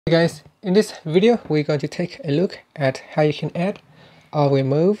Hey guys, in this video we're going to take a look at how you can add or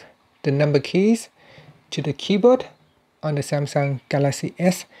remove the number keys to the keyboard on the Samsung Galaxy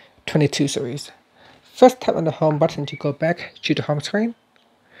S22 series. First, tap on the home button to go back to the home screen.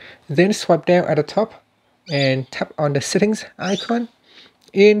 Then swipe down at the top and tap on the settings icon.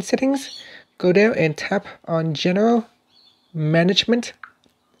 In settings, go down and tap on general management.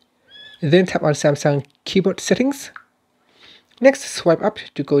 Then tap on Samsung keyboard settings. Next, swipe up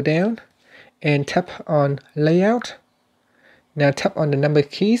to go down and tap on layout. Now tap on the number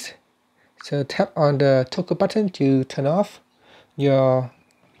keys. So tap on the toggle button to turn off your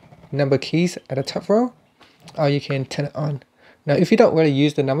number keys at the top row, or you can turn it on. Now if you don't really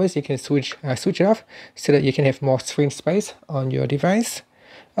use the numbers, you can switch it off so that you can have more screen space on your device.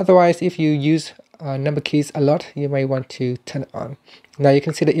 Otherwise, if you use number keys a lot, you may want to turn it on. Now you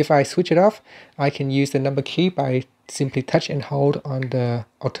can see that if I switch it off, I can use the number key by simply touch and hold on the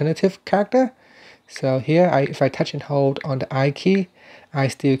alternative character. So here, if I touch and hold on the I key, I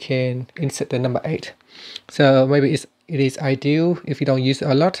still can insert the number 8. So maybe it is ideal if you don't use it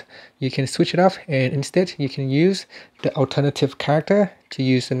a lot, you can switch it off and instead you can use the alternative character to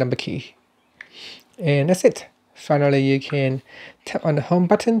use the number key. And that's it. Finally, you can tap on the home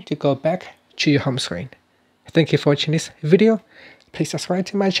button to go back to your home screen. Thank you for watching this video. Please subscribe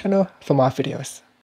to my channel for more videos.